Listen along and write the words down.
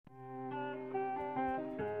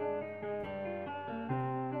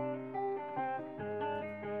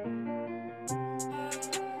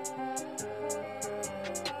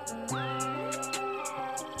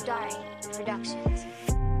Productions.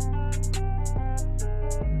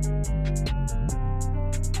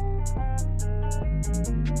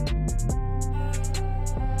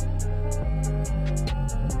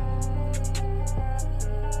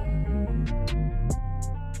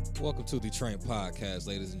 Welcome to the Train Podcast,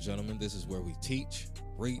 ladies and gentlemen. This is where we teach,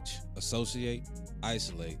 reach, associate,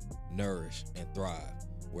 isolate, nourish, and thrive.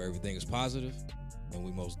 Where everything is positive, and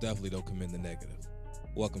we most definitely don't commit the negative.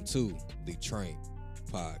 Welcome to the Train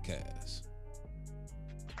Podcast.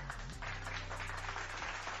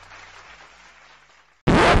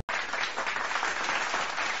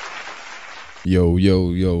 Yo,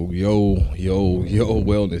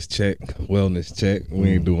 wellness check.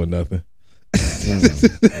 We ain't doing nothing.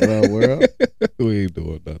 Well, we ain't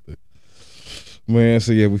doing nothing. Man,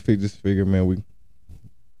 so yeah, we just figured, man, we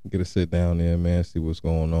get a sit down there, man, see what's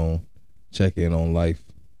going on, check in on life,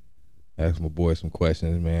 ask my boy some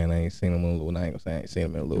questions, man. I ain't seen him in a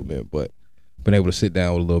little bit, but been able to sit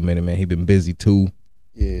down with a little minute, man. He been busy too.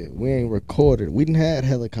 Yeah, we ain't recorded. We done had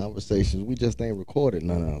hella conversations. We just ain't recorded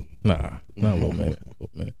none of them. Nah, not a little minute.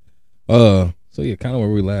 So yeah, kind of where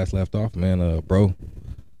we last left off, man. Bro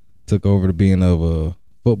took over to being of a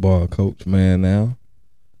football coach, man. Now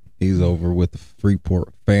he's over with the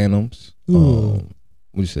Freeport Phantoms. What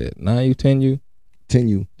you said? 9U, 10U?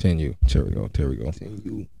 10U. 10U. There we go.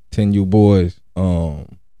 10U. 10U boys.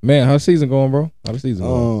 Man, how's the season going, bro? How's the season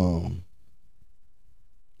going?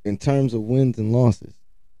 In terms of wins and losses,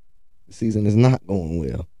 the season is not going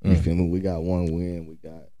well. You feel me? We got 1 win. We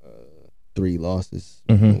got 3 losses.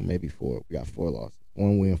 Maybe 4. We got 4 losses.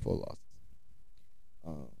 1 win, 4 losses.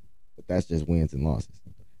 But that's just wins and losses.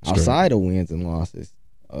 Straight. Outside of wins and losses,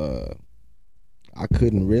 I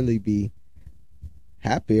couldn't really be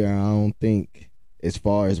happier. I don't think, as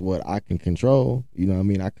far as what I can control. You know what I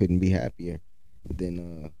mean? I couldn't be happier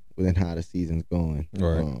than how the season's going.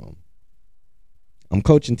 Right. I'm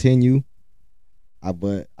coaching 10U.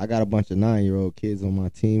 But I got a bunch of 9-year-old kids on my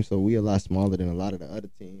team, so we a lot smaller than a lot of the other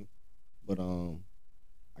teams. But I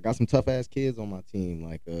got some tough ass kids on my team,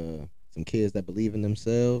 like some kids that believe in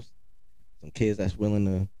themselves, some kids that's willing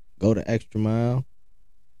to go the extra mile.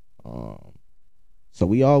 So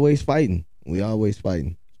we always fighting.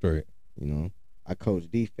 Straight. You know, I coach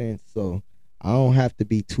defense, so I don't have to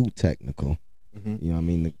be too technical. You know what I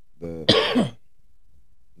mean? The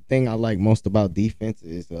thing I like most about defense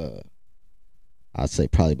is I'd say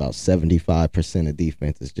probably about 75% of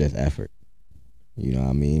defense is just effort. You know what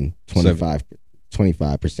I mean?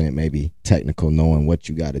 25% maybe technical, knowing what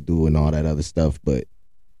you got to do and all that other stuff. But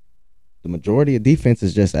the majority of defense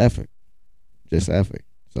is just effort.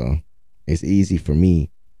 So it's easy for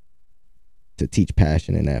me to teach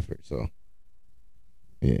passion and effort. So,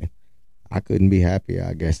 yeah, I couldn't be happier,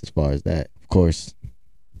 I guess, as far as that. Of course,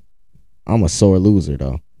 I'm a sore loser,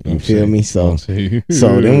 though. You feel me? So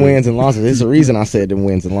them wins and losses, there's a reason I said them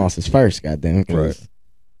wins and losses first, goddamn. Right.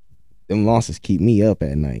 Them losses keep me up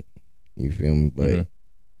at night. You feel me? But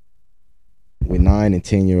with 9 and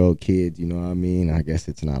 10-year-old kids, you know what I mean? I guess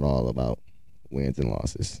it's not all about wins and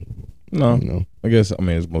losses. No. You know? I guess,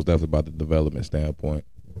 it's most definitely about the development standpoint.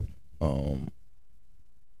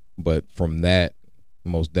 But from that,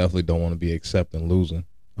 most definitely don't want to be accepting losing.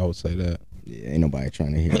 I would say that. Yeah, ain't nobody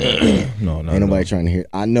trying to hear that. No, ain't nobody trying to hear.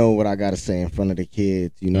 I know what I got to say in front of the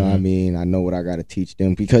kids. You know what I mean? I know what I got to teach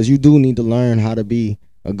them, because you do need to learn how to be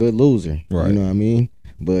a good loser. Right. You know what I mean?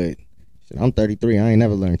 But shit, I'm 33. I ain't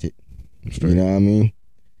never learned it. Straight. You know what I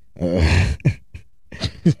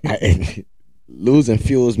mean? Losing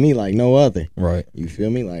fuels me like no other. Right. You feel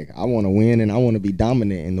me? Like, I want to win, and I want to be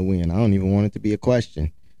dominant in the win. I don't even want it to be a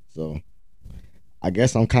question. So I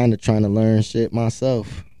guess I'm kind of trying to learn shit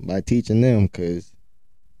myself by teaching them, because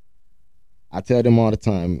I tell them all the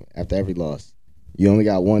time after every loss, you only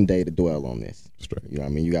got 1 day to dwell on this. Straight. You know what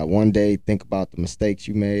I mean? You got 1 day, think about the mistakes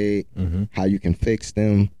you made, how you can fix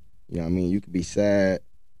them. You know what I mean? You could be sad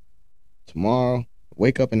tomorrow,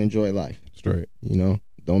 wake up and enjoy life. Straight. You know?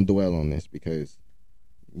 Don't dwell on this, because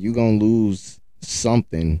you're going to lose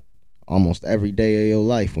something almost every day of your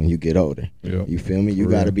life when you get older. Yep. You feel me? You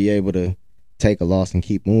got to be able to take a loss and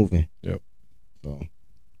keep moving. Yep. So,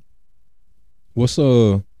 what's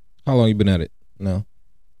how long you been at it now?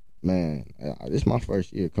 Man, this is my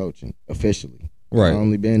first year coaching officially. Right. I've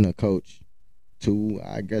only been a coach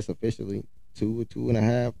officially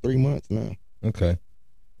 2.5, 3 months now. Okay.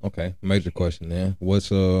 Major question then.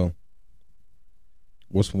 What's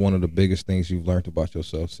one of the biggest things you've learned about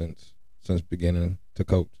yourself since beginning to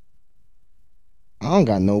coach? I don't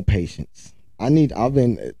got no patience.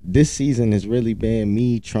 This season has really been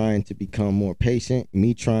me trying to become more patient,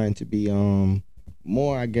 me trying to be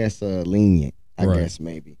more, I guess, lenient, I guess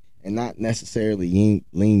maybe. and not necessarily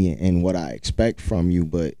lenient in what I expect from you,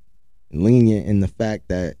 but lenient in the fact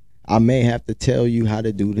that I may have to tell you how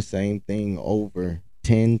to do the same thing over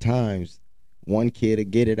 10 times. One kid will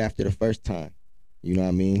get it after the first time. You know what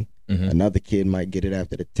I mean? Mm-hmm. Another kid might get it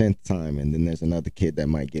after the 10th time, and then there's another kid that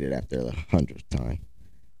might get it after the 100th time.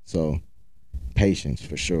 So, patience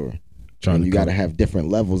for sure. And you got to have different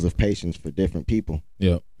levels of patience for different people.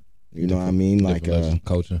 Yep. You know what I mean? Like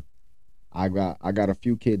coaching. I got a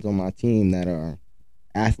few kids on my team that are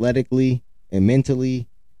athletically and mentally,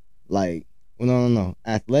 like, no.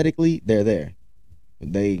 Athletically, they're there.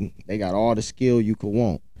 They got all the skill you could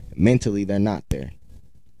want. Mentally, they're not there.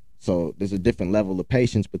 So there's a different level of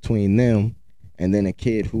patience between them and then a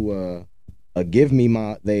kid who give me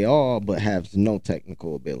they all but has no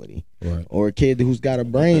technical ability. Right. Or a kid who's got a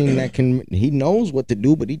brain that he knows what to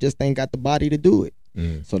do, but he just ain't got the body to do it.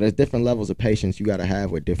 So there's different levels of patience you got to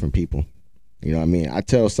have with different people. You know what I mean? I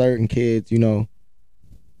tell certain kids, I'm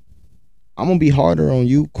going to be harder on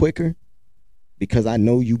you quicker because I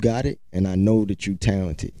know you got it and I know that you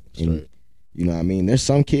talented. And, you know what I mean? There's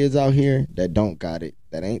some kids out here that don't got it,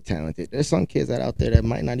 that ain't talented. There's some kids out there that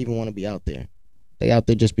might not even want to be out there. They out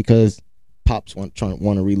there just because Pops want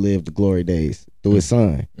to relive the glory days through his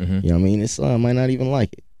son. Mm-hmm. You know what I mean? His son might not even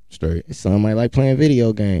like it. Straight. His son might like playing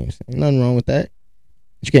video games. Ain't nothing wrong with that.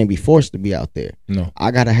 But you can't be forced to be out there. No.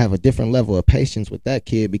 I got to have a different level of patience with that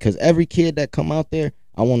kid because every kid that come out there,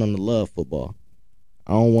 I want them to love football.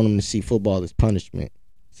 I don't want them to see football as punishment.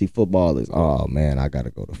 See football as, oh, man, I got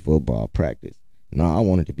to go to football practice. No, I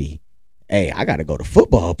want it to be, hey, I got to go to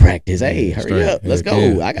football practice. Hey, hurry up. Let's go.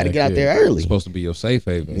 Yeah, I got to get out there early. It's supposed to be your safe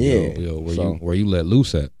haven. Yeah. Where you let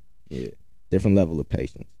loose at. Yeah. Different level of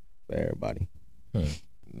patience for everybody.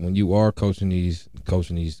 When you are coaching these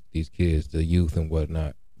kids, the youth and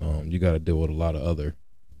whatnot, you got to deal with a lot of other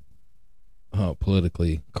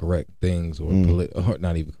politically correct things or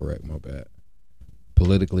not even correct, my bad.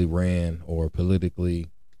 Politically ran or politically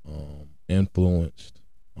influenced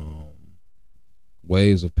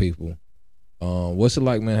ways of people. What's it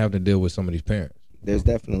like, man, having to deal with some of these parents? There's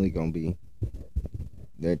definitely going to be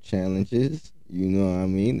their challenges. You know what I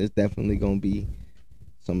mean? There's definitely going to be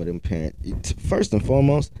some of them parents. First and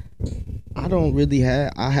foremost, I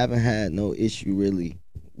haven't had no issue really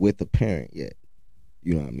with a parent yet.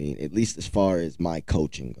 You know what I mean? At least as far as my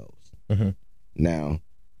coaching goes. Mm-hmm. Now,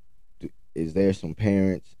 is there some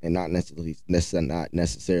parents, and not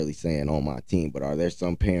necessarily saying on my team, but are there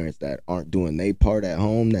some parents that aren't doing their part at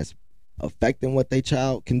home that's affecting what their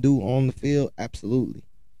child can do on the field? Absolutely.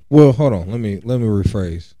 Well, hold on. Let me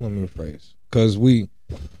rephrase. Because we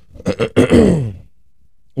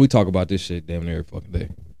talk about this shit damn near every fucking day.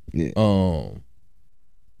 Yeah.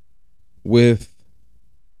 With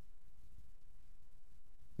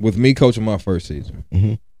me coaching my first season,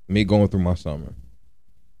 mm-hmm. me going through my summer,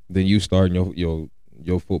 then you starting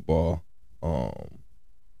your football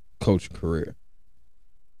coaching career,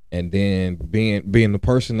 and then being the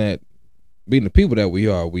people that we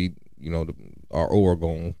are, our aura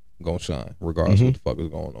gonna shine regardless mm-hmm. of what the fuck is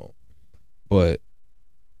going on. But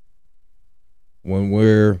when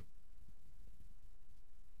we're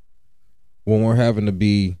having to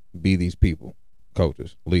be these people,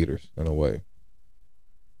 coaches, leaders in a way,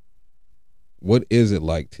 what is it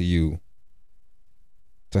like to you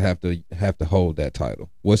to have to hold that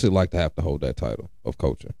title? What's it like to have to hold that title of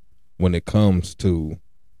coaching when it comes to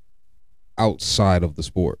outside of the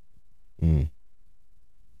sport? I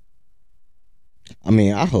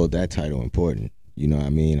mean, I hold that title important. You know what I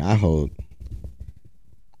mean? I hold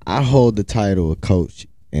the title of coach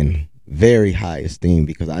in very high esteem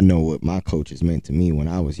because I know what my coaches meant to me when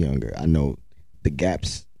I was younger. I know the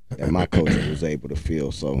gaps that my coach was able to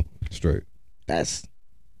fill. So straight. That's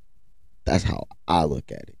how I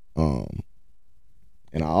look at it.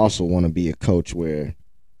 And I also want to be a coach where,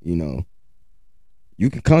 you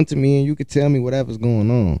can come to me and you can tell me whatever's going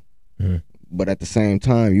on. Mm-hmm. But at the same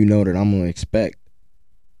time, you know that I'm gonna expect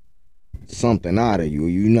something out of you.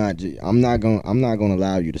 I'm not gonna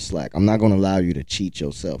allow you to slack. I'm not gonna allow you to cheat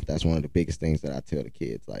yourself. That's one of the biggest things that I tell the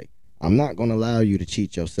kids. Like, I'm not gonna allow you to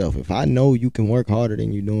cheat yourself. If I know you can work harder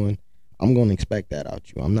than you're doing, I'm gonna expect that out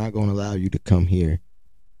you. I'm not gonna allow you to come here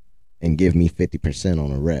and give me 50%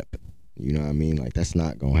 on a rep. You know what I mean? Like, that's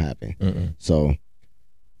not gonna happen. Mm-mm. So,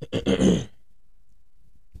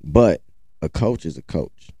 but a coach is a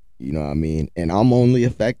coach. You know what I mean? And I am only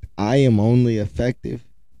effective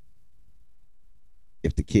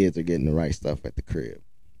if the kids are getting the right stuff at the crib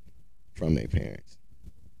from their parents.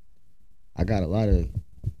 I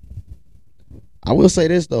will say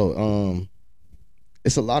this though,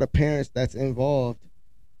 it's a lot of parents that's involved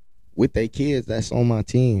with their kids that's on my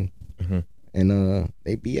team, Mm-hmm. and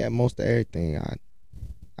they be at most of everything.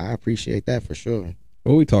 I appreciate that for sure.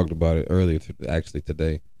 Well, we talked about it earlier, actually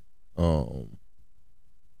today. How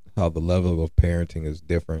the level of parenting is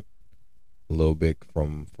different a little bit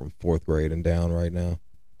from fourth grade and down right now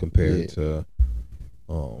compared to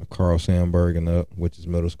Carl Sandburg and up, which is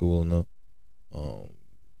middle school and up.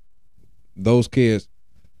 Those kids,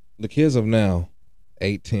 the kids of now,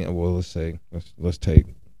 18. Well, let's take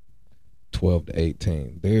 12 to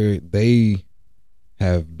 18. They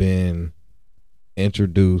have been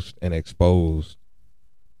introduced and exposed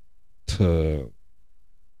to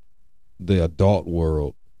the adult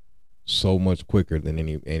world so much quicker than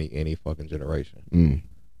any fucking generation.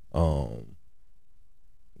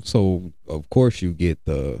 So of course you get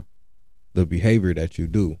the behavior that you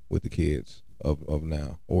do with the kids of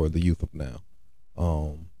now, or the youth of now.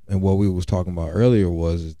 And what we was talking about earlier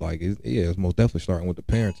was it's most definitely starting with the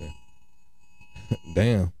parenting.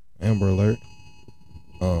 Damn, Amber Alert.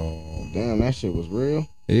 Damn, that shit was real.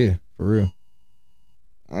 Yeah, for real.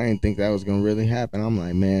 I didn't think that was gonna really happen. I'm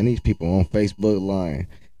like, man, these people on Facebook lying.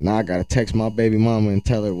 Now I gotta text my baby mama and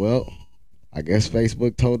tell her, well, I guess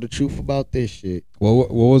Facebook told the truth about this shit. Well,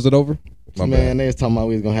 what was it over? Man, they was talking about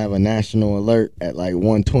we was gonna have a national alert at like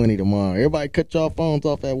 1:20 tomorrow. Everybody cut y'all phones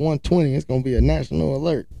off at 1:20. It's gonna be a national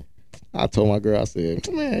alert. I told my girl, I said,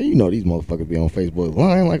 man, you know these motherfuckers be on Facebook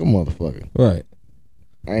lying like a motherfucker. Right.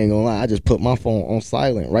 I ain't gonna lie, I just put my phone on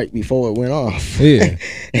silent right before it went off. Yeah.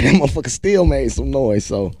 And that motherfucker still made some noise.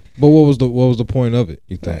 So, but what was the point of it,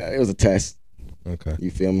 you think? It was a test. Okay.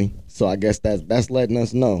 You feel me? So I guess that's letting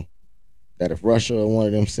us know that if Russia or one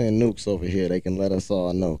of them send nukes over here, they can let us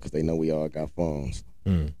all know, because they know we all got phones.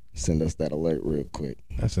 Send us that alert real quick.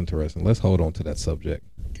 That's interesting. Let's hold on to that subject.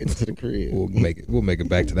 Get to the crib. We'll make it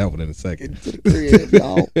back to that one in a second. Get to the crib,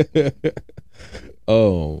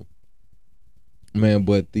 y'all. Man,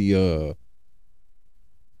 but the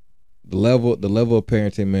level of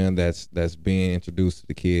parenting, man, that's being introduced to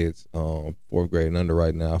the kids, fourth grade and under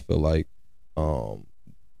right now, I feel like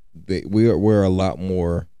we're a lot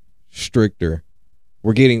more stricter.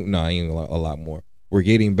 We're getting a lot more. We're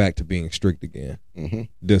getting back to being strict again.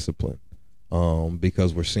 Discipline.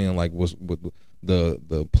 Because we're seeing like what's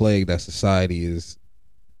the plague that society is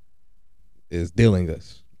dealing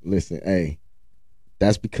us. Listen, hey,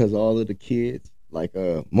 that's because all of the kids, like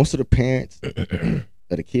most of the parents of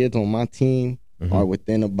the kids on my team are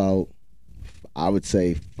within about, I would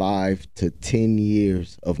say, 5 to 10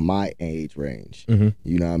 years of my age range. You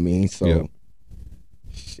know what I mean? So,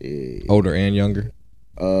 shit. Older and younger?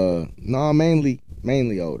 No,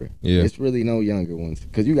 mainly older. Yeah, it's really no younger ones,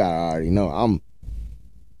 because you gotta already know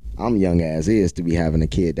I'm young as is to be having a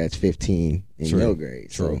kid that's 15 in your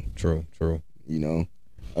grade. True. You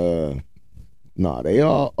know, nah, they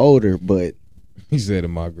all older, but he said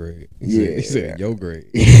in my grade. He said your grade.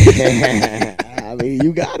 I mean,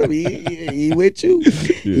 you gotta be. He with you.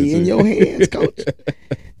 He in your hands, coach.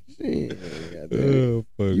 Shit,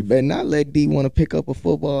 you better not let D want to pick up a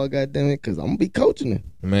football, goddamn it, because I'm gonna be coaching him.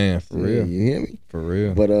 Man, for real. You hear me? For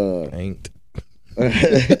real. But ain't.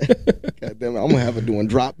 Goddamn it, I'm gonna have her doing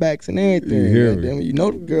dropbacks and everything. You hear me? You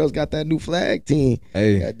know the girls got that new flag team.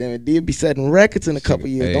 Hey, goddamn it, D be setting records in a couple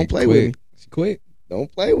years. Hey, don't play with me. She quit.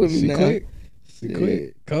 Don't play with me now. Quit. She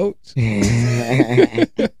quit, coach.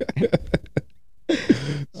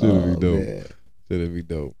 Should be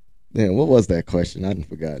dope. Man, what was that question? I done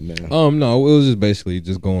forgot now. No, it was just basically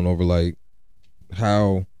just going over like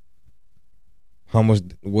how much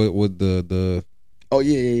what the. Oh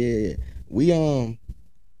yeah. We all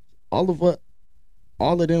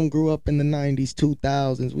of them grew up in the 90s,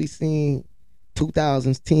 2000s. We seen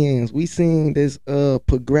 2000s, 10s. We seen this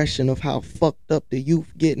progression of how fucked up the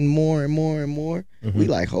youth getting more and more and more. We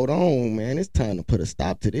like, hold on, man, it's time to put a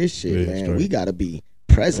stop to this shit, man. Straight. We gotta be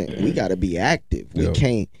present. We gotta be active. We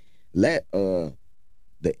can't let the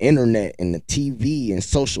internet and the TV and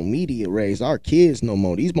social media raise our kids no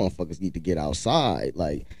more. These motherfuckers need to get outside.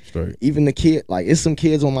 Like, straight. Even the kid, like, it's some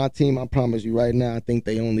kids on my team, I promise you right now, I think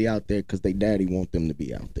they only out there because they daddy want them to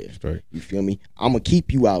be out there. Straight. You feel me? I'm going to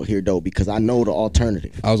keep you out here, though, because I know the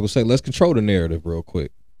alternative. I was going to say, let's control the narrative real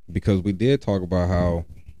quick, because we did talk about how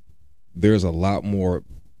there's a lot more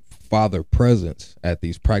father presence at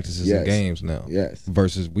these practices and games now. Yes.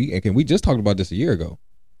 Versus we just talked about this a year ago.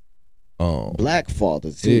 Black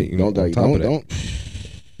fathers too. Yeah, don't.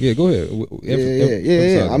 Yeah, go ahead.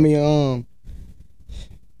 Yeah. I mean,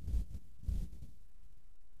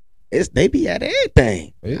 they be at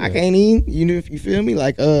everything. Yeah. I can't even. You know, if you feel me,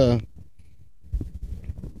 like I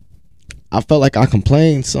felt like I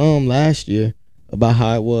complained some last year about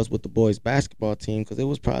how it was with the boys basketball team, because it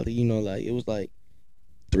was probably, you know, like it was like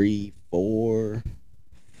 3, 4,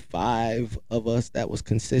 5 of us that was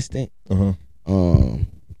consistent. Um,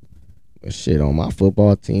 but shit, on my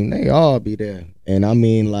football team, they all be there, and I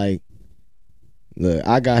mean, like, look,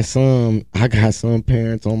 I got some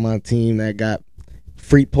parents on my team that got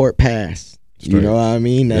Freeport Pass. Straight. You know what I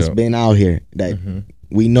mean? That's been out here that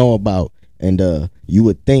we know about, and you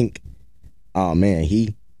would think, oh man,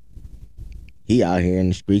 he out here in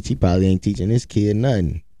the streets. He probably ain't teaching this kid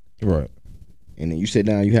nothing. Right. And then you sit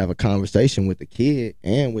down, you have a conversation with the kid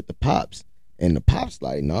and with the pops, and the pops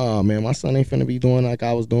like, nah, man, my son ain't finna be doing like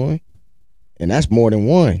I was doing. And that's more than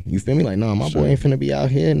one. You feel me? Like, nah, my boy ain't finna be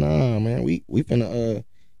out here. Nah, man, we finna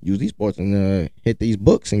use these sports and hit these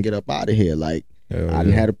books and get up out of here. Like, I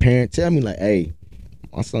done had a parent tell me, like, hey,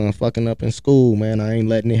 my son fucking up in school, man. I ain't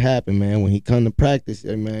letting it happen, man. When he come to practice,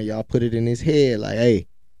 man, y'all put it in his head, like, hey,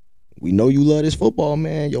 we know you love this football,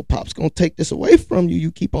 man. Your pop's gonna take this away from you.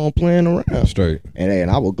 You keep on playing around. Straight.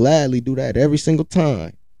 And I will gladly do that every single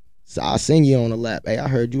time. So I'll send you on the lap. Hey, I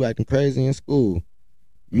heard you acting crazy in school.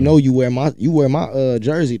 You know you wear my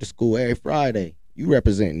jersey to school every Friday. You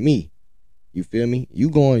representing me. You feel me? You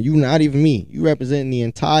not even me. You representing the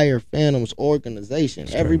entire Phantoms organization.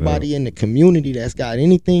 Straight Everybody in the community that's got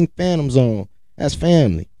anything Phantoms on, that's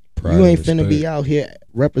family. Pride you ain't finna be out here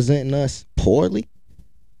representing us poorly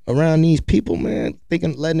around these people, man,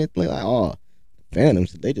 letting it think like, oh,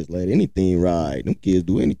 Phantoms, they just let anything ride. Them kids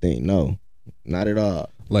do anything. No, not at all.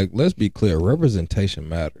 Like, let's be clear, representation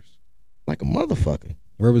matters. Like a motherfucker.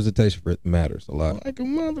 Representation matters a lot. Like a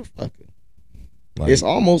motherfucker. Like, it's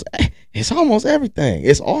almost everything.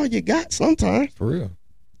 It's all you got sometimes. For real.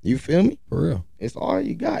 You feel me? For real. It's all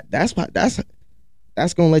you got. That's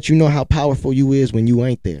gonna let you know how powerful you is when you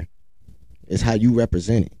ain't there. It's how you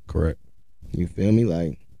represent it. Correct. You feel me?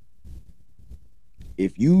 Like,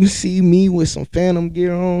 if you see me with some Phantom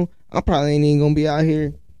gear on, I probably ain't even gonna be out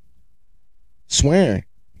here swearing,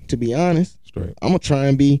 to be honest. Straight. I'm gonna try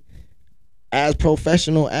and be as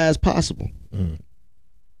professional as possible.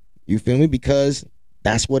 You feel me? Because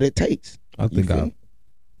that's what it takes. I think I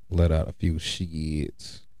let out a few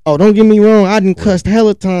shits. Oh, don't get me wrong. I done cussed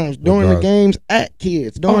hella times during the games at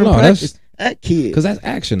kids, during practice at kids. Because that's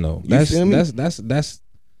action though. That's an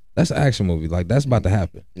action movie. Like, that's about to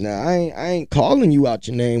happen. Now, I ain't calling you out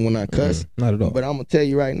your name when I cuss. Not at all. But I'm gonna tell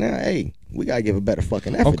you right now, hey, we gotta give a better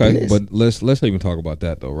fucking effort. Okay, but let's even talk about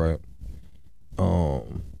that though, right?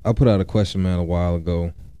 I put out a question, man, a while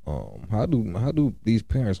ago. How do these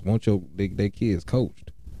parents want their kids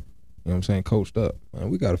coached? You know what I'm saying? Coached up. Man,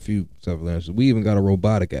 we got a few several answers. We even got a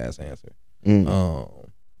robotic ass answer.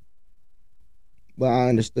 But I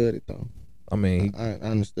understood it though. I mean, I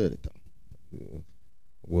understood it though.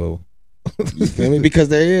 Well, you feel me? Because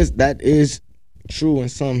that is true in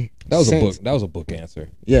some sense. That was a book answer.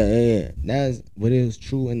 Yeah. But it was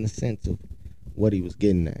true in the sense of what he was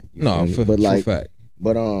getting at. For fact.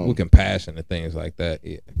 But with compassion and things like that,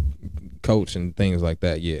 yeah. Coach and things like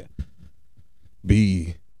that, yeah.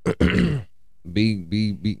 Be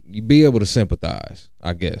able to sympathize,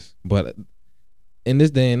 I guess. But in this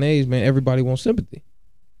day and age, man, everybody wants sympathy.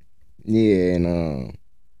 Yeah, and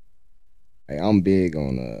I'm big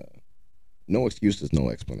on no excuses, no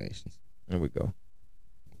explanations. There we go.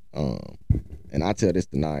 And I tell this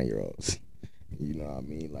to 9-year-olds. You know what I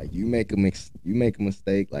mean? Like, you make a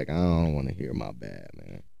mistake, like, I don't want to hear my bad,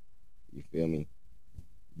 man. You feel me?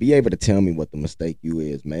 Be able to tell me what the mistake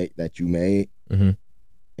that you made, and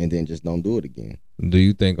then just don't do it again. Do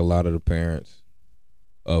you think a lot of the parents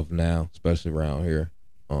of now, especially around here,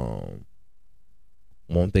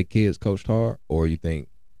 want their kids coached hard, or you think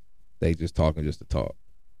they just talking just to talk?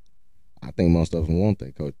 I think most of them want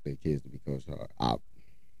their kids to be coached hard.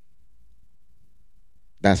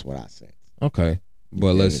 That's what I sense. Okay,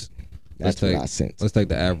 but let's take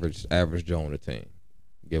the average Joe on the team.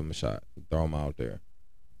 Give him a shot. Throw him out there.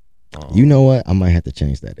 You know what? I might have to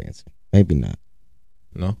change that answer. Maybe not.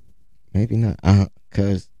 No? Maybe not.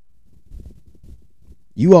 Because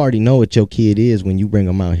you already know what your kid is when you bring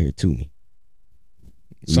them out here to me.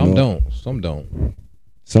 Some don't. Some don't.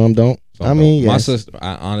 I mean, yes.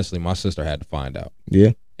 My sister had to find out.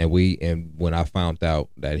 Yeah. And when I found out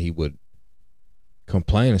that he would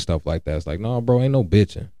complain and stuff like that, it's like, no, bro, ain't no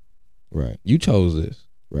bitching. Right. You chose this.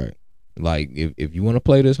 Right. Like, if you want to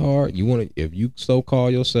play this hard, if you so call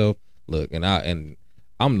yourself, look, and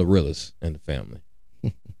I'm the realest in the family.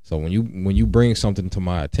 So when you bring something to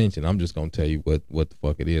my attention, I'm just gonna tell you what the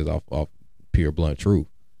fuck it is off pure blunt truth.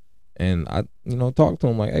 And I talk to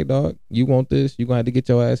him like, hey dog, you want this? You gonna have to get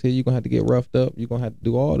your ass here. You gonna have to get roughed up. You gonna have to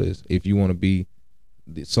do all this if you want to be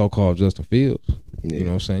the so-called Justin Fields. Yeah. You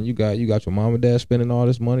know what I'm saying? You got your mom and dad spending all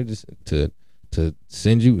this money to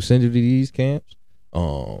send you to these camps.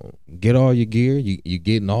 Get all your gear. You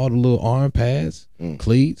getting all the little arm pads,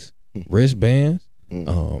 cleats, wristbands.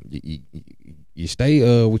 You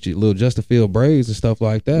stay with your little Justin Field braids and stuff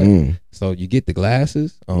like that. So you get the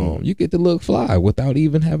glasses. You get to look fly without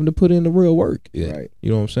even having to put in the real work. Yeah. Right.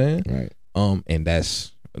 You know what I'm saying? Right. And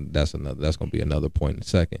that's gonna be another point in a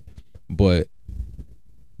second. But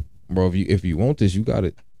bro, if you want this, you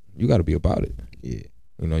gotta be about it. Yeah.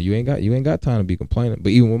 You know, you ain't got time to be complaining.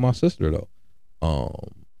 But even with my sister though,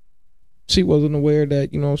 she wasn't aware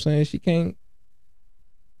that, you know what I'm saying, she can't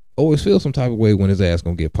always feel some type of way when his ass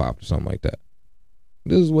gonna get popped or something like that.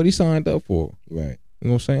 This is what he signed up for. Right. You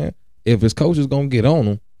know what I'm saying? If his coach is gonna get on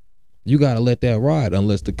him, you gotta let that ride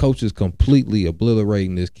unless the coach is completely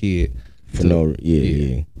obliterating this kid. For no, yeah.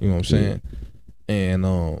 You know what I'm saying? And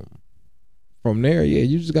from there,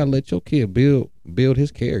 you just gotta let your kid build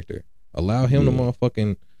his character. Allow him to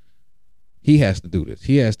motherfucking. He has to do this.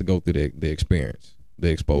 He has to go through the experience, the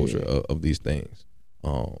exposure of these things.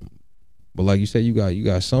 But like you said, you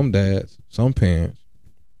got some dads, some parents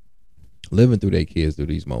living through their kids through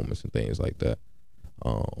these moments and things like that.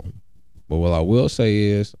 But what I will say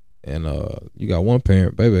is, and you got one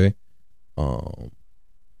parent, baby.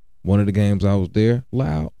 One of the games I was there,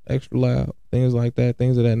 loud, extra loud, things like that,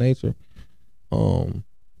 things of that nature.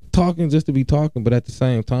 Talking just to be talking, but at the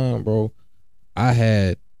same time, bro, I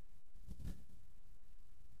had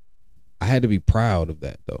to be proud of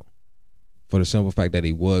that though, for the simple fact that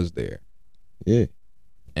he was there. Yeah.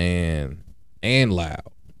 And loud.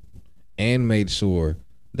 And made sure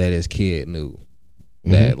that his kid knew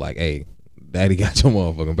that, like, hey, daddy got your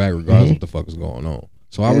motherfucking back regardless of what the fuck is going on.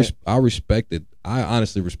 So I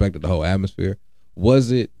honestly respected the whole atmosphere.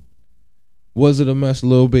 Was it a mess a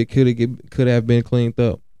little bit? Could have been cleaned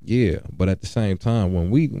up? Yeah. But at the same time,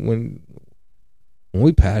 when we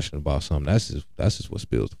passionate about something, that's just what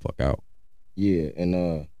spills the fuck out. Yeah, and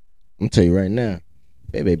I'm gonna tell you right now,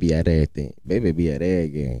 baby be at everything. Baby be at every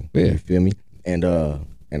game. Yeah. You feel me? And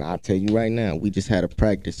I'll tell you right now, we just had a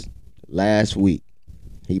practice last week.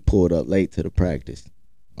 He pulled up late to the practice.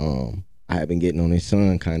 I have been getting on his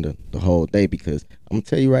son kind of the whole day because I'm gonna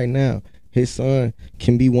tell you right now, his son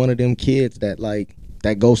can be one of them kids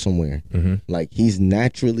that go somewhere. Like, he's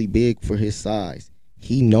naturally big for his size.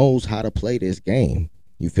 He knows how to play this game.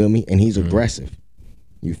 You feel me? And he's aggressive.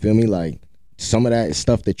 You feel me? Like, some of that is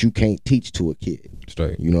stuff that you can't teach to a kid.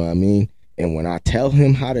 Straight. You know what I mean? And when I tell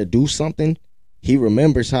him how to do something, he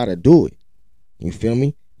remembers how to do it. You feel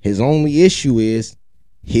me? His only issue is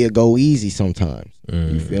he'll go easy sometimes.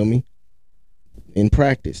 You feel me? In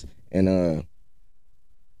practice. And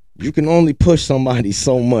you can only push somebody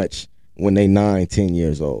so much when they 9, 10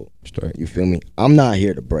 years old. Straight. You feel me? I'm not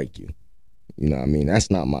here to break you. You know what I mean?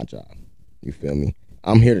 That's not my job. You feel me?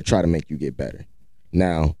 I'm here to try to make you get better.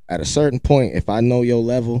 Now, at a certain point, if I know your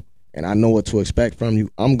level and I know what to expect from you,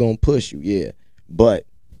 I'm going to push you, yeah. But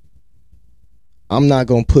I'm not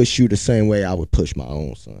going to push you the same way I would push my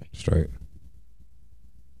own son. Straight.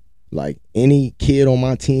 Like, any kid on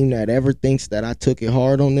my team that ever thinks that I took it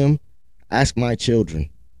hard on them, ask my children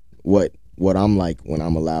what I'm like when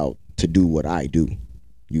I'm allowed to do what I do.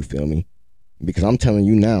 You feel me? Because I'm telling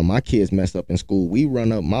you now, my kids mess up in school. We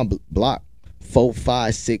run up my block 4,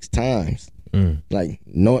 5, 6 times. Like,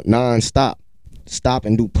 no, non-stop. Stop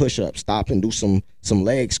and do push-ups. Stop and do some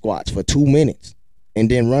leg squats for 2 minutes.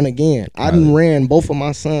 And then run again. I done ran both of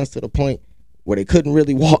my sons to the point where they couldn't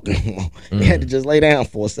really walk no more. They had to just lay down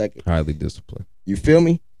for a second. Highly disciplined. You feel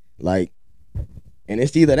me? Like, and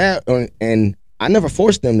it's either that or, and I never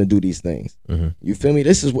forced them to do these things. You feel me?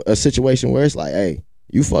 This is a situation where it's like, hey,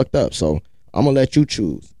 you fucked up, so I'm going to let you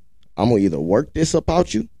choose. I'm going to either work this up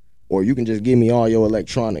out you, or you can just give me all your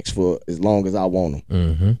electronics for as long as I want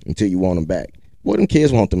them until you want them back. Boy, them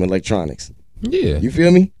kids want them electronics. Yeah. You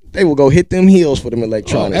feel me? They will go hit them heels for them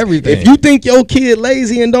electronics. Everything. If you think your kid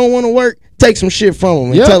lazy and don't want to work, take some shit from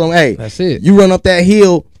them and tell them, hey, that's it. You run up that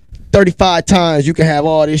hill 35 times, you can have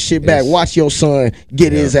all this shit back. Watch your son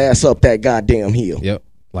get his ass up that goddamn hill. Yep.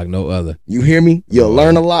 Like no other. You hear me? You'll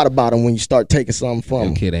learn a lot about him when you start taking something from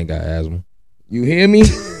him. Kid ain't got asthma. You hear me?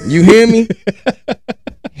 You hear me?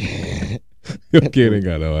 Your kid ain't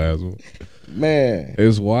got no asthma. Man.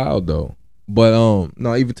 It's wild though. But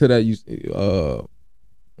no, even to that, you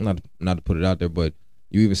not to put it out there, but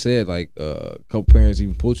you even said like a couple parents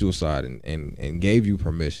even pulled you aside and gave you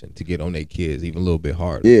permission to get on their kids even a little bit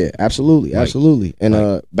harder. Yeah, absolutely, absolutely.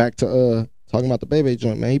 And back to talking about the baby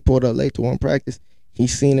joint, man. He pulled up late to one practice. He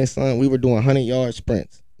seen his son. We were doing 100-yard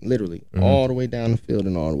sprints, literally all the way down the field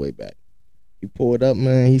and all the way back. He pulled up,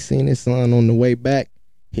 man. He seen his son on the way back.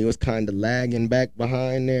 He was kind of lagging back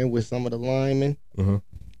behind there with some of the linemen.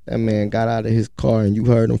 That man got out of his car, and you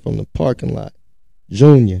heard him from the parking lot.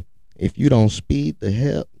 Junior, if you don't speed the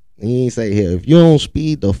hell, he ain't say hell. If you don't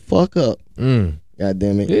speed the fuck up, God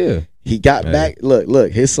damn it. Yeah. He got back.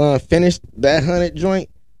 Look. His son finished that 100 joint.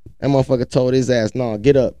 That motherfucker told his ass, "No,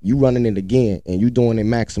 get up. You running it again, and you doing it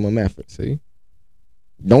maximum effort. See,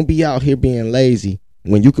 don't be out here being lazy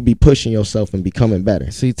when you could be pushing yourself and becoming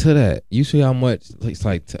better." See, to that, you see how much it's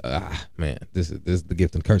like. Man, this is the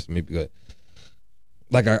gift and curse to me, because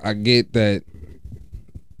like I get that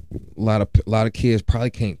a lot of kids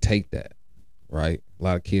probably can't take that, right? A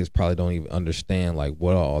lot of kids probably don't even understand like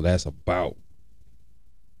what all that's about.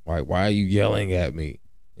 Right? Why are you yelling at me?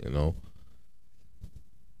 You know.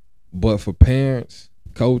 But for parents,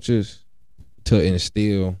 coaches, to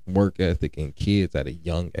instill work ethic in kids at a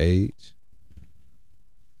young age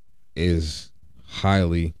is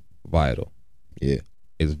highly vital. Yeah.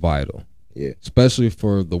 It's vital. Yeah. Especially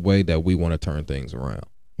for the way that we want to turn things around.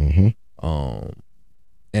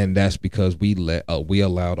 And that's because we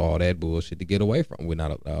allowed all that bullshit to get away from. We're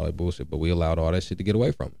not all that bullshit, but we allowed all that shit to get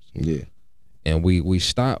away from us. Yeah. And we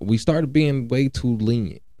started being way too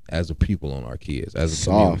lenient as a people on our kids, as a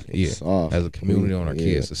community. As a community on our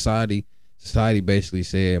kids. Society basically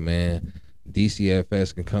said, man,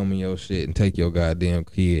 DCFS can come in your shit and take your goddamn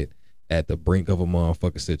kid at the brink of a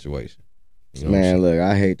motherfucking situation. You know, man, look,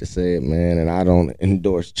 I hate to say it, man, and I don't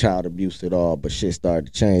endorse child abuse at all, but shit started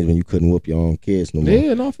to change when you couldn't whoop your own kids no more.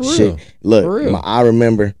 Yeah, no, for real. Look, for real. I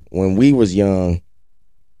remember when we was young,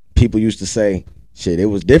 people used to say, shit, it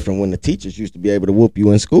was different when the teachers used to be able to whoop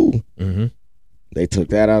you in school. They took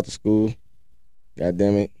that out of school. God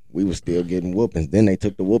damn it. We was still getting whoopings. Then they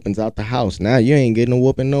took the whoopings out the house. Now you ain't getting a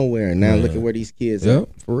whooping nowhere. And now look at where these kids are.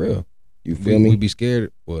 For real. You feel me? We be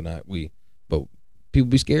scared. Well, not we, but people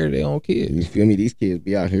be scared of their own kids. You feel me? These kids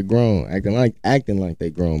be out here grown, acting like they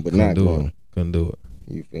grown, but not grown. Couldn't do it.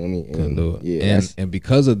 You feel me? Couldn't do it. Yeah. And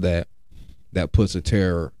because of that, that puts a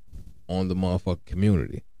terror on the motherfucking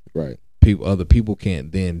community. Right. Other people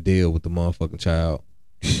can't then deal with the motherfucking child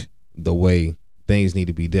the way things need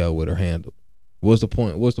to be dealt with or handled. What's the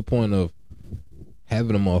point? What's the point of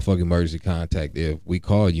having a motherfucking emergency contact if we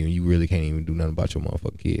call you and you really can't even do nothing about your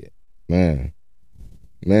motherfucking kid? Man,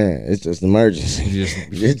 it's just emergency.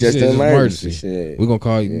 It's just an emergency. Shit. We're gonna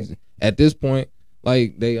call you at this point.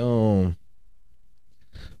 Like they one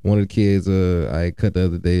of the kids I cut the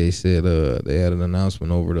other day. They said they had an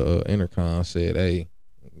announcement over the intercom, said, "Hey,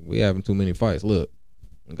 we having too many fights. Look,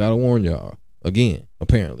 gotta warn y'all again.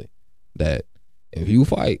 Apparently, that if you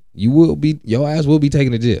fight, your ass will be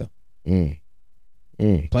taken to jail.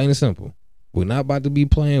 Plain and simple. We're not about to be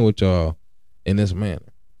playing with y'all in this manner.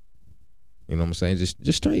 You know what I'm saying?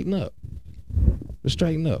 Just straighten up. Just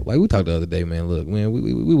straighten up. Like we talked the other day, man. Look, man,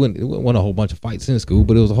 we won a whole bunch of fights in school,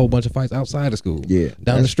 but it was a whole bunch of fights outside of school. Yeah,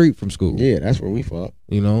 down the street from school. Yeah, that's where we fought.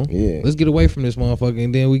 You know. Yeah. Let's get away from this motherfucker,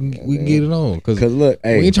 and then we can get it on. Cause look,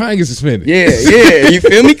 hey, we ain't trying to get suspended. Yeah. You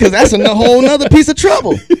feel me? Cause that's a whole nother piece of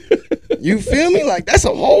trouble. You feel me? Like that's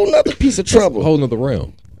a whole nother piece of trouble. A whole nother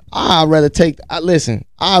realm. I'd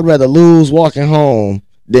rather lose walking home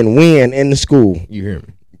than win in the school. You hear me?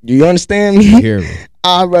 Do you understand me? You hear me?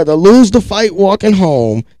 I'd rather lose the fight walking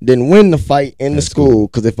home than win the fight in the school.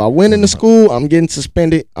 Because if I win in the school, I'm getting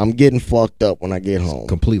suspended. I'm getting fucked up when I get home.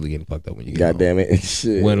 Completely getting fucked up when you get home. God damn it.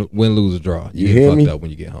 Shit. Win, lose, or draw. You get fucked up when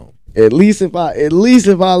you get home. At least if I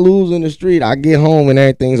lose in the street, I get home and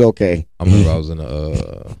everything's okay. I remember I was in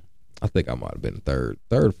I think I might have been third,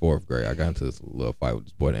 fourth grade. I got into this little fight with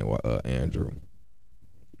this boy named Andrew.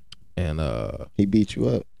 And he beat you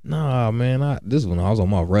up? Nah, man. This one I was on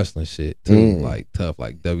my wrestling shit too, like tough,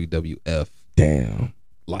 like WWF. Damn.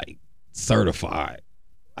 Like certified.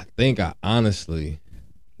 I think I honestly.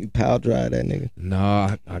 You power drive that nigga?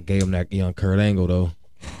 Nah, I gave him that young Kurt Angle though.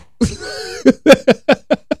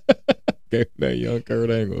 Gave him that young Kurt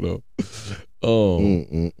Angle though.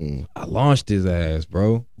 I launched his ass,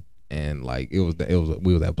 bro, and like we was at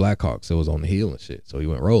Blackhawks, so it was on the heel and shit, so he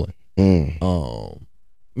went rolling.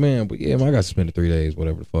 Man, but yeah, man, I got suspended 3 days,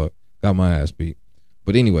 whatever the fuck. Got my ass beat.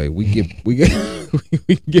 But anyway, we get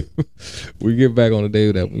back on the day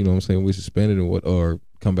that, you know what I'm saying, we suspended or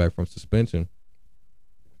come back from suspension.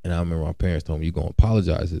 And I remember my parents told me, you gonna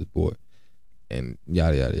apologize to this boy. And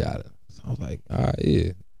yada yada yada. So I was like, all right,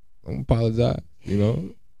 yeah, I'm gonna apologize, you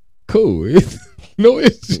know. Cool. No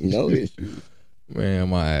issue. No issue. Man,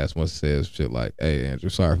 my ass must have said shit like, hey Andrew,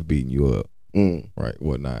 sorry for beating you up. Right,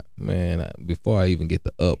 whatnot. Man, before I even get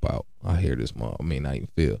the up out, I hear this mom. I mean, not even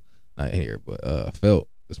feel, not hear, but felt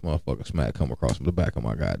this motherfucker smack come across from the back of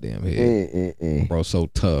my goddamn head. Bro, so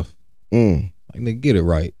tough. Like, nigga, get it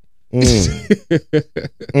right.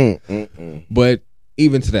 But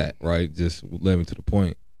even to that, right, just led me to the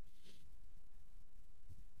point.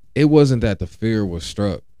 It wasn't that the fear was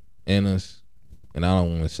struck in us, and I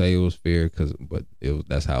don't want to say it was fear, but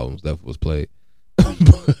that's how it was played.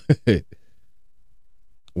 But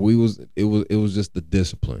it was just the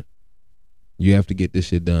discipline. You have to get this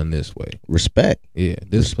shit done this way. Respect. Yeah,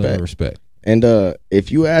 discipline and respect. And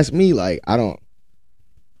if you ask me, like, I don't.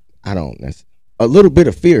 A little bit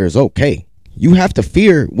of fear is okay. You have to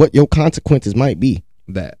fear what your consequences might be.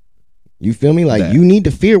 That. You feel me? Like, you need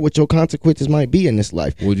to fear what your consequences might be in this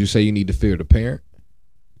life. Would you say you need to fear the parent?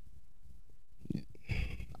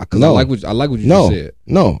 No. I like what you just said.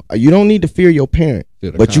 No, you don't need to fear your parent,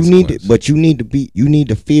 but you need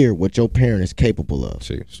to fear what your parent is capable of.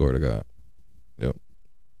 See, swear to God. Yep.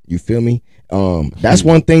 You feel me? That's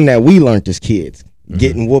one thing that we learned as kids,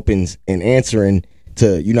 getting whoopings and answering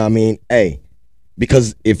to, you know what I mean? Hey,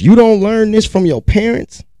 because if you don't learn this from your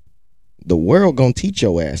parents, the world gonna teach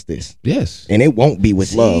your ass this. Yes. And it won't be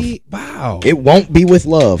with love. Wow. It won't be with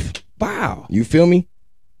love. Wow. You feel me?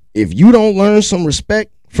 If you don't learn some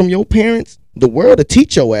respect from your parents, the world will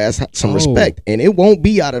teach your ass some respect, and it won't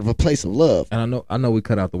be out of a place of love. And I know we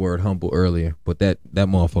cut out the word humble earlier, but that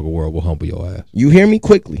motherfucker world will humble your ass. You hear me?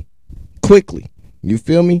 Quickly. You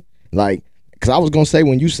feel me? Like, because I was gonna say,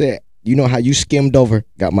 when you said, you know how you skimmed over,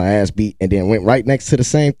 got my ass beat, and then went right next to the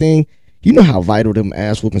same thing. You know how vital them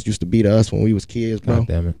ass whoopings used to be to us when we was kids, bro. God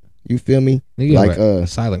damn it. You feel me? Nigga, like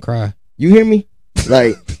silent cry. You hear me?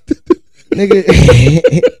 Like,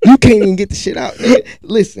 nigga, you can't even get the shit out. Nigga,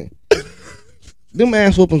 listen, them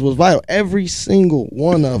ass whoopings was vital. Every single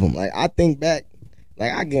one of them. Like, I think back,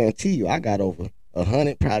 like, I guarantee you, I got over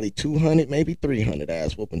 100, probably 200, maybe 300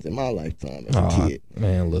 ass whoopings in my lifetime as a kid.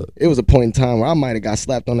 Man, look, it was a point in time where I might have got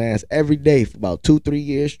slapped on the ass every day for about 2-3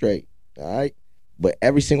 years straight. All right. But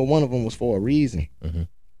every single one of them was for a reason.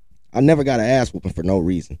 I never got an ass whooping for no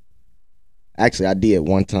reason. Actually, I did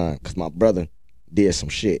one time because my brother did some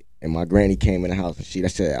shit. And my granny came in the house and she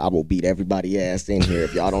said, I will beat everybody ass in here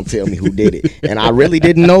if y'all don't tell me who did it. And I really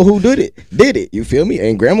didn't know who did it. You feel me?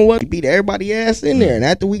 And grandma beat everybody ass in there. And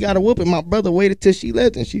after we got a whooping, my brother waited till she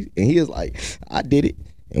left and he was like, I did it.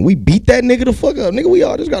 And we beat that nigga the fuck up. Nigga, we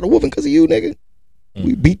all just got a whooping because of you, nigga.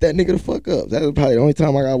 We beat that nigga the fuck up. That was probably the only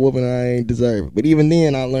time I got whooping I ain't deserve it. But even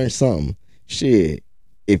then, I learned something. Shit,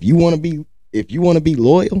 if you want to be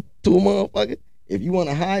loyal to a motherfucker, if you want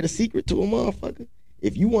to hide a secret to a motherfucker,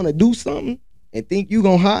 if you want to do something and think you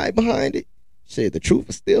gonna hide behind it, shit, the truth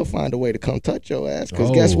will still find a way to come touch your ass.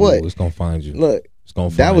 Cause guess what? It's gonna find you. Look, it's gonna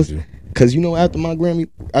find you. Cause you know, after my granny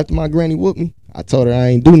whooped me, I told her I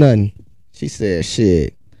ain't do nothing. She said,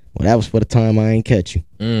 "Shit, well, that was for the time I ain't catch you."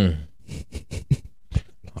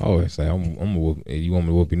 I always say, I'm gonna whoop. You want me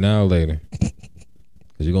to whoop you now or later?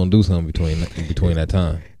 Cause you're gonna do something between that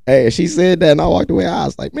time. Hey, she said that, and I walked away. I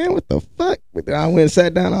was like, man, what the fuck? But then I went and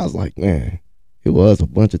sat down. I was like, man, it was a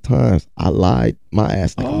bunch of times I lied my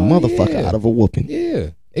ass like a motherfucker out of a whooping. Yeah,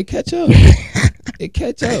 it catch up. It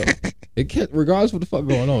catch up. Regardless of what the fuck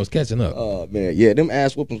going on, it's catching up. Oh man, yeah, them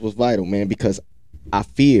ass whoopings was vital, man, because I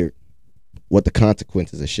feared what the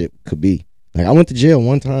consequences of shit could be. Like, I went to jail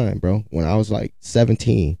one time, bro, when I was like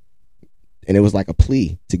 17, and it was like a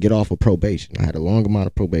plea to get off of probation. I had a long amount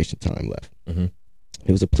of probation time left.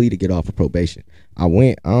 It was a plea to get off of probation. I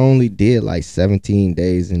only did like 17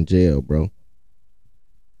 days in jail, bro.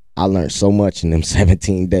 I learned so much in them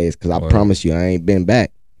 17 days because I promise you I ain't been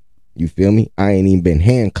back. You feel me? I ain't even been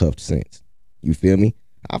handcuffed since. You feel me?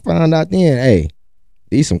 I found out then, hey,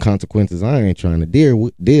 these some consequences I ain't trying to deal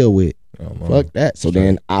with. Fuck that. So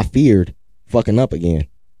then I feared fucking up again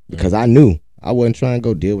because I knew I wasn't trying to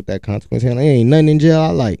go deal with that consequence. Hell, there ain't nothing in jail I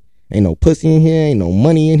like. Ain't no pussy in here. Ain't no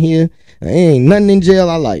money in here. Ain't nothing in jail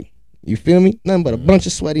I like. You feel me? Nothing but a bunch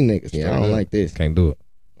of sweaty niggas. Yeah, I don't like this. Can't do it.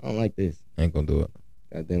 I don't like this. Ain't gonna do it.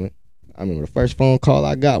 God damn it. I remember the first phone call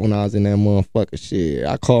I got when I was in that motherfucker shit.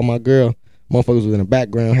 I called my girl. Motherfuckers was in the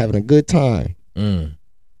background having a good time.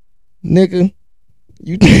 Nigga,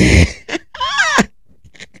 you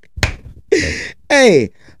hey,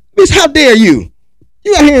 bitch, how dare you?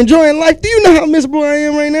 You out here enjoying life. Do you know how miserable I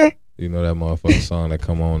am right now? You know that motherfucking song that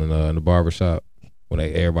come on in the barbershop when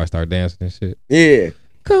everybody start dancing and shit? Yeah.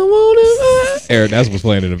 Come on in. Eric, that's what's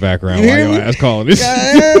playing in the background while your ass calling this.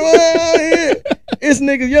 It's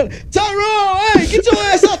niggas yelling, Tyrone, hey, get your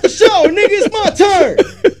ass off the show, nigga. It's my turn.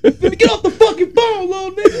 Let me get off the fucking phone,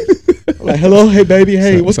 little nigga. I'm like, hello, hey baby,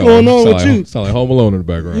 hey, what's going on with you? Sound like Home Alone in the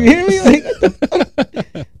background. You hear me? Like,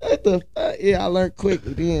 what the fuck? Yeah, I learned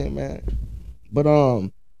quickly then, man. But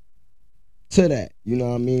to that. You know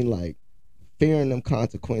what I mean? Like fearing them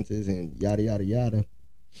consequences and yada yada yada.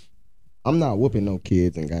 I'm not whooping no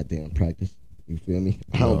kids in goddamn practice. You feel me?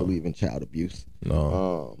 I don't believe in child abuse.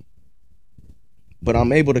 No. But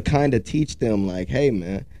I'm able to kind of teach them like, hey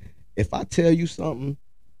man, if I tell you something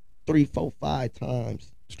 3, 4, 5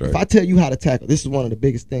 times, if I tell you how to tackle, this is one of the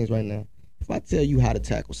biggest things right now. If I tell you how to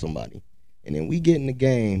tackle somebody, and then we get in the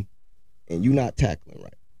game, and you not tackling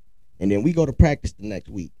right, and then we go to practice the next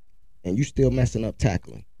week, and you still messing up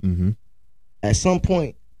tackling. Mm-hmm. At some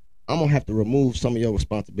point, I'm gonna have to remove some of your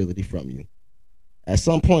responsibility from you. At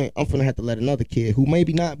some point, I'm gonna have to let another kid who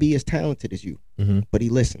maybe not be as talented as you, but he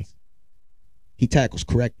listens, he tackles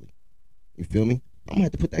correctly. You feel me? I'm gonna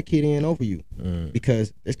have to put that kid in over you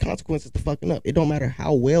because there's consequences to fucking up. It don't matter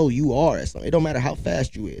how well you are at something. It don't matter how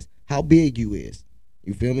fast you is, how big you is.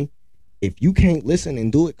 You feel me? If you can't listen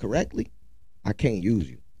and do it correctly, I can't use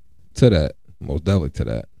you. To that, most definitely to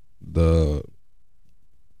that. The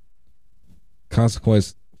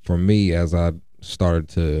consequence for me as I started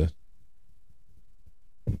to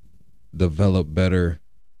develop better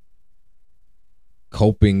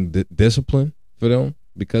coping discipline for them,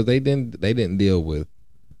 because they didn't deal with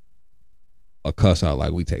a cuss out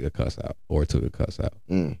like we take a cuss out or took a cuss out.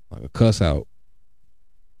 Like a cuss out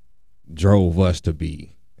drove us to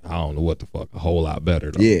be, I don't know what the fuck, a whole lot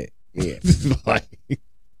better though. Yeah. Like,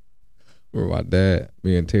 remember my dad,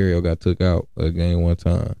 me and Terrio got took out a game one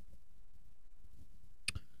time.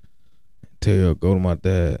 Terrio go to my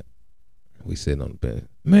dad. We sitting on the bed.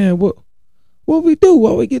 Man, what we do?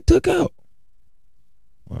 Why we get took out?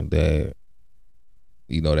 My dad,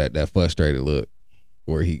 you know, that frustrated look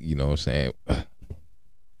where he, you know what I'm saying,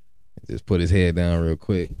 just put his head down real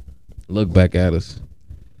quick, look back at us.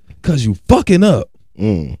 Cause you fucking up.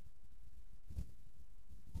 You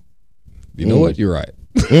know what? You're right.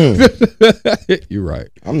 You're right.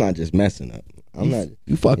 I'm not just messing up.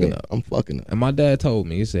 You fucking up. I'm fucking up. And my dad told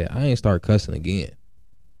me, he said, I ain't start cussing again.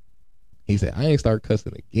 He said, I ain't start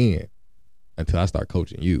cussing again until I start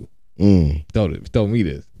coaching you. Told me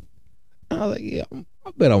this. I was like, yeah,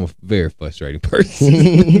 I bet I'm a very frustrating person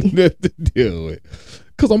to deal with.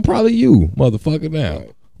 Cause I'm probably you, motherfucker, now.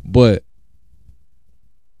 Right. But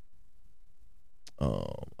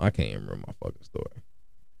I can't even remember my fucking story.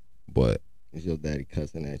 But is your daddy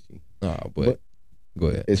cussing at you? But go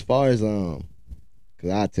ahead. As far as cause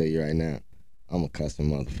I'll tell you right now, I'm a cussing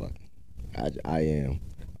motherfucker. I am.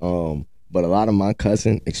 But a lot of my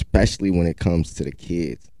cussing, especially when it comes to the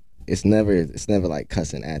kids, it's never like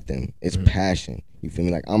cussing at them. It's passion. You feel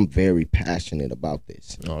me? Like, I'm very passionate about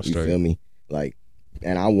this. You feel me? Like,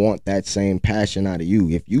 and I want that same passion out of you.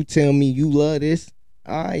 If you tell me you love this,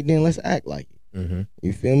 all right, then let's act like it.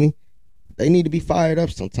 You feel me? They need to be fired up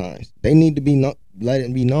sometimes. They need to be let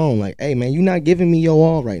it be known, like, hey man, you're not giving me your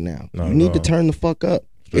all right now. You need to turn the fuck up.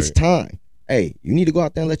 It's time. Hey, you need to go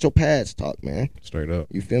out there and let your pads talk, man. Straight up.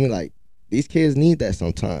 You feel me? Like, these kids need that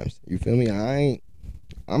sometimes. You feel me?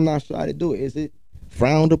 I'm not sure how to do it. Is it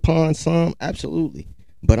frowned upon some? Absolutely.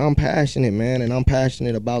 But I'm passionate, man, and I'm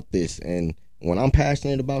passionate about this. And when I'm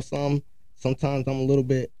passionate about something, sometimes I'm a little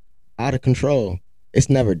bit out of control. It's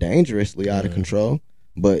never dangerously out of control,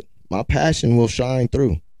 but my passion will shine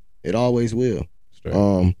through. It always will.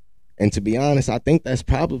 And to be honest, I think that's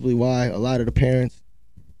probably why a lot of the parents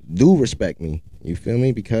do respect me. You feel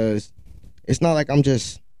me? Because it's not like I'm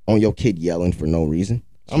just on your kid yelling for no reason.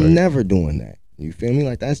 I'm never doing that. You feel me?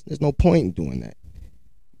 Like, there's no point in doing that.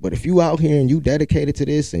 But if you out here and you dedicated to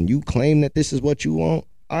this and you claim that this is what you want,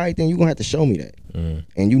 all right, then you're going to have to show me that.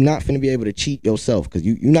 And you're not finna be able to cheat yourself, because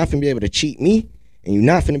you're not finna be able to cheat me, and you're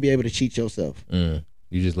not finna be able to cheat yourself. You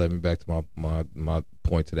just led me back to my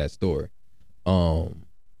point to that story.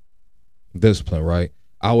 Discipline, right?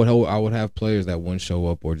 I would have players that wouldn't show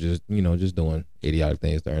up or just doing idiotic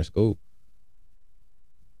things during school.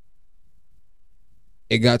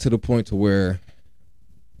 It got to the point to where,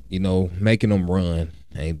 making them run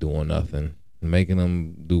ain't doing nothing. Making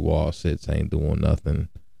them do wall sits ain't doing nothing.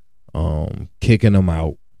 Kicking them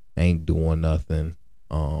out ain't doing nothing.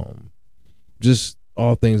 Just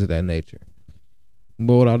all things of that nature.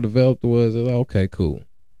 But what I developed was, okay, cool.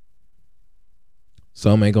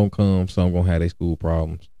 Some ain't gonna come. Some gonna have their school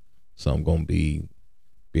problems. Some gonna be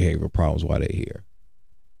behavioral problems while they here.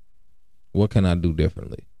 What can I do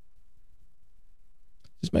differently?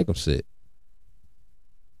 Just make them sit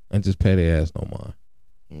and just pay their ass no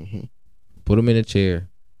mind. Put them in a chair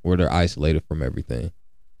where they're isolated from everything,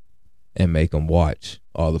 and make them watch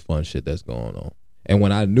all the fun shit that's going on. And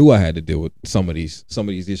when I knew I had to deal with some of these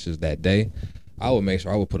issues that day, I would make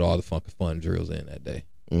sure I would put all the fucking fun drills in that day.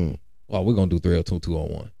 Well, we're gonna do 302,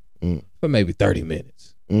 201 for maybe 30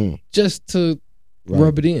 minutes. just to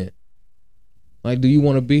rub it in. Like, do you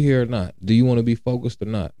want to be here or not? Do you want to be focused or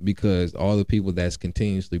not? Because all the people that's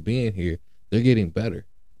continuously being here, they're getting better.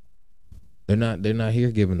 They're not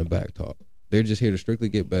here giving the back talk. They're just here to strictly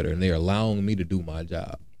get better, and they're allowing me to do my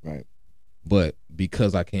job. Right. But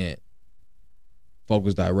because I can't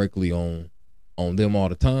focus directly on them all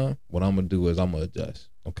the time, what I'm gonna do is I'm gonna adjust.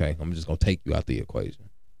 Okay, I'm just gonna take you out the equation.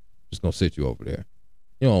 Just gonna sit you over there.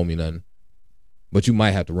 You don't owe me nothing. But you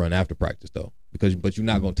might have to run after practice though, but you're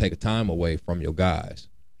not gonna take a time away from your guys.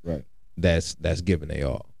 Right. That's giving they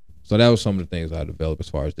all. So that was some of the things I developed as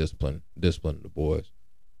far as disciplining the boys.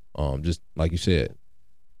 Just like you said,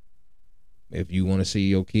 if you want to see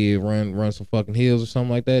your kid run some fucking hills or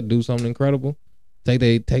something like that, do something incredible,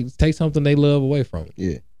 take something they love away from them. Yeah.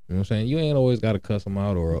 You know what I'm saying? You ain't always got to cuss them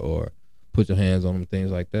out or put your hands on them,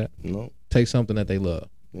 things like that. No. Take something that they love.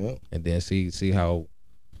 Yeah. And then see how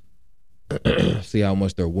see how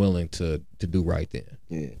much they're willing to do right then.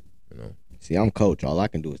 Yeah. You know. See, I'm coach. All I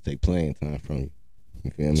can do is take playing time from you.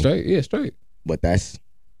 You feel me? Straight. But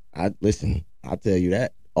I'll tell you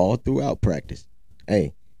that all throughout practice.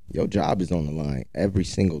 Hey, your job is on the line every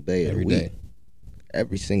single day of the week.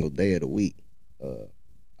 Every single day of the week.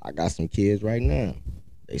 I got some kids right now.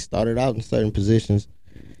 They started out in certain positions.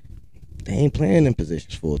 They ain't playing in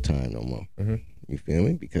positions full time no more. Mm-hmm. You feel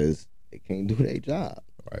me? Because they can't do their job.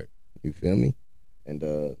 Right. You feel me? And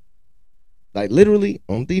like literally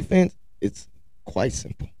on defense, it's quite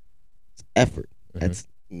simple. It's effort. Mm-hmm. That's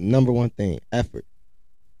number one thing. Effort.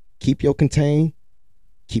 Keep your contain,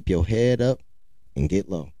 keep your head up, and get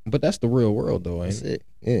low. But that's the real world though, ain't it?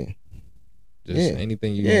 That's it. Yeah. Just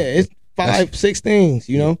anything you it's 5-6 things,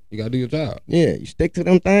 you know? You gotta do your job. Yeah, you stick to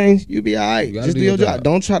them things, you be all right. Just do your job.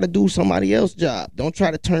 Don't try to do somebody else's job. Don't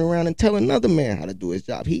try to turn around and tell another man how to do his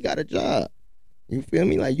job. He got a job. You feel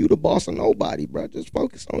me? Like, you the boss of nobody, bro. Just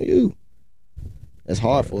focus on you. That's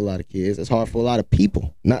hard for a lot of kids. That's hard for a lot of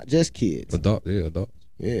people, not just kids. Adults.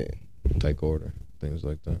 Yeah. Take order, things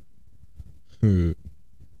like that.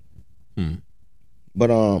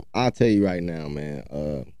 But I'll tell you right now,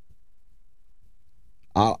 man.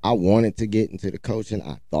 I wanted to get into the coaching.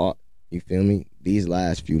 I thought, you feel me? These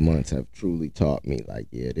last few months have truly taught me, like,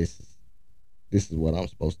 yeah, this is what I'm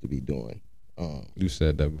supposed to be doing. You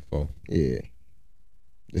said that before. Yeah,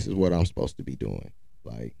 this is what I'm supposed to be doing.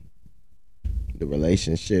 Like, the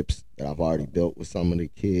relationships that I've already built with some of the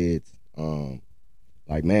kids.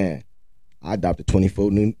 Like, man, I adopted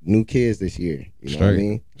 24 new kids this year. You know what I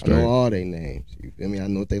mean? Straight. I know all their names. You feel me? I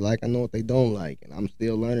know what they like. I know what they don't like. And I'm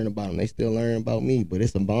still learning about them. They still learning about me. But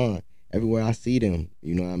it's a bond. Everywhere I see them,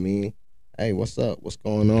 you know what I mean? Hey, what's up? What's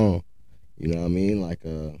going on? You know what I mean? Like,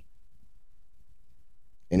 and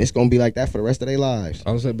it's going to be like that for the rest of their lives.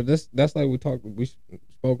 I was saying, but that's like we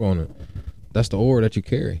spoke on it. That's the aura that you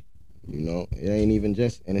carry. You know? It ain't even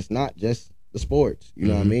just, and it's not just the sports. You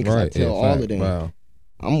know what I mean? Because right. I tell all of them. Wow.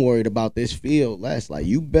 I'm worried about this field less. Like,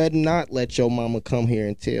 you better not let your mama come here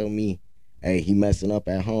and tell me, hey, he messing up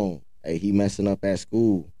at home. Hey, he messing up at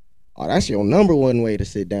school. Oh, that's your number one way to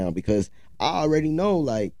sit down, because I already know,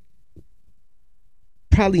 like,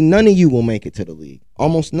 probably none of you will make it to the league.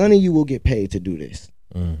 Almost none of you will get paid to do this.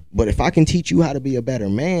 But if I can teach you how to be a better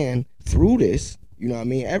man through this, you know what I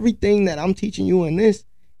mean? Everything that I'm teaching you in this,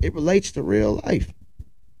 it relates to real life.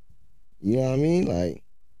 You know what I mean? Like,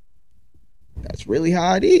 that's really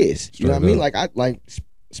how it is. You know what I mean? Like,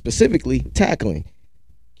 specifically tackling.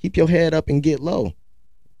 Keep your head up and get low.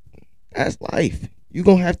 That's life. You're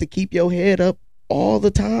going to have to keep your head up all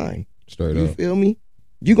the time. Straight up. You feel me?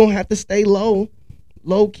 You're going to have to stay low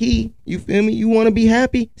key. You feel me? You want to be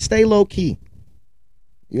happy? Stay low key.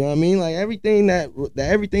 You know what I mean? Like, everything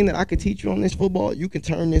that I could teach you on this football, you can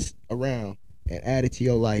turn this around and add it to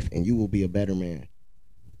your life, and you will be a better man.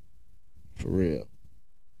 For real.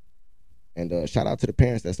 And shout out to the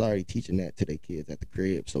parents that's already teaching that to their kids at the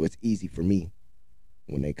crib, so it's easy for me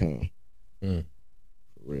when they come. For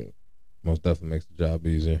real. Most definitely makes the job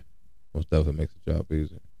easier.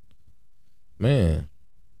 Man,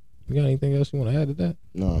 you got anything else you want to add to that?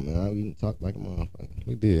 No, man, we talked like a motherfucker.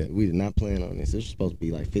 We did. We did not plan on this. This was supposed to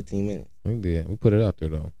be like 15 minutes. We did. We put it out there,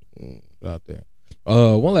 though. Put it out there.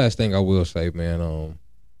 One last thing I will say, man.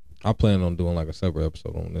 I plan on doing like a separate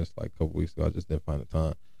episode on this like a couple weeks ago. I just didn't find the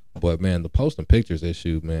time. But, man, the posting pictures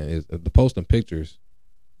issue, man, is the posting pictures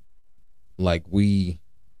like we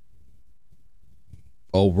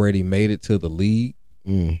already made it to the league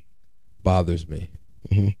bothers me.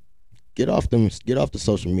 Mm-hmm. Get off the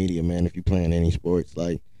social media, man, if you're playing any sports.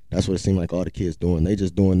 Like, that's what it seems like all the kids doing. They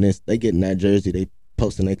just doing this. They getting that jersey. They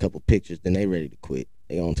posting a couple pictures. Then they ready to quit.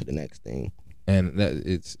 They on to the next thing. And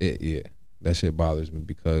that yeah. That shit bothers me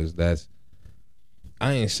because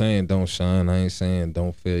I ain't saying don't shine. I ain't saying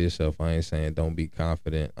don't feel yourself. I ain't saying don't be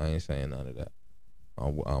confident. I ain't saying none of that.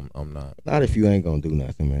 I'm not. Not if you ain't gonna do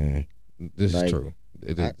nothing, man. This is true.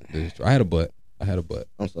 This is true. I had a butt.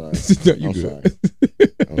 I'm sorry. No, you I'm good. sorry.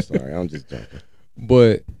 I'm sorry. I'm just joking.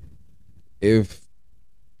 But if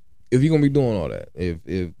you're gonna be doing all that, if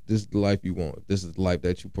this is the life you want, this is the life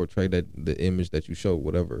that you portray, that the image that you show,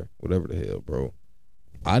 whatever the hell, bro,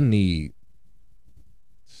 I need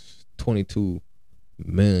 22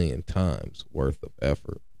 million times worth of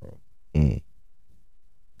effort, bro,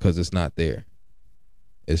 because it's not there.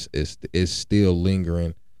 It's still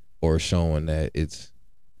lingering or showing that it's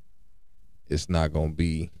not gonna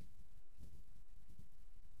be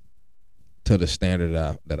to the standard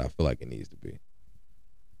that I feel like it needs to be.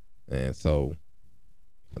 And so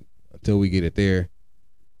until we get it there,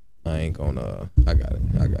 I ain't gonna. I got it.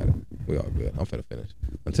 We all good. I'm finna finish.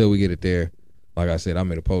 Until we get it there, like I said, I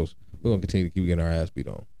made a post. We're gonna continue to keep getting our ass beat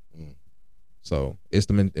on. So it's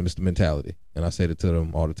the mentality, and I said it to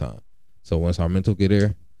them all the time. So once our mental get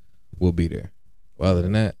there, we'll be there. Well, other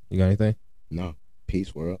than that, you got anything? No.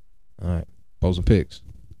 Peace, world. All right. Post some pics.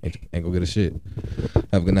 Ain't gonna get a shit.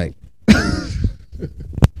 Have a good night.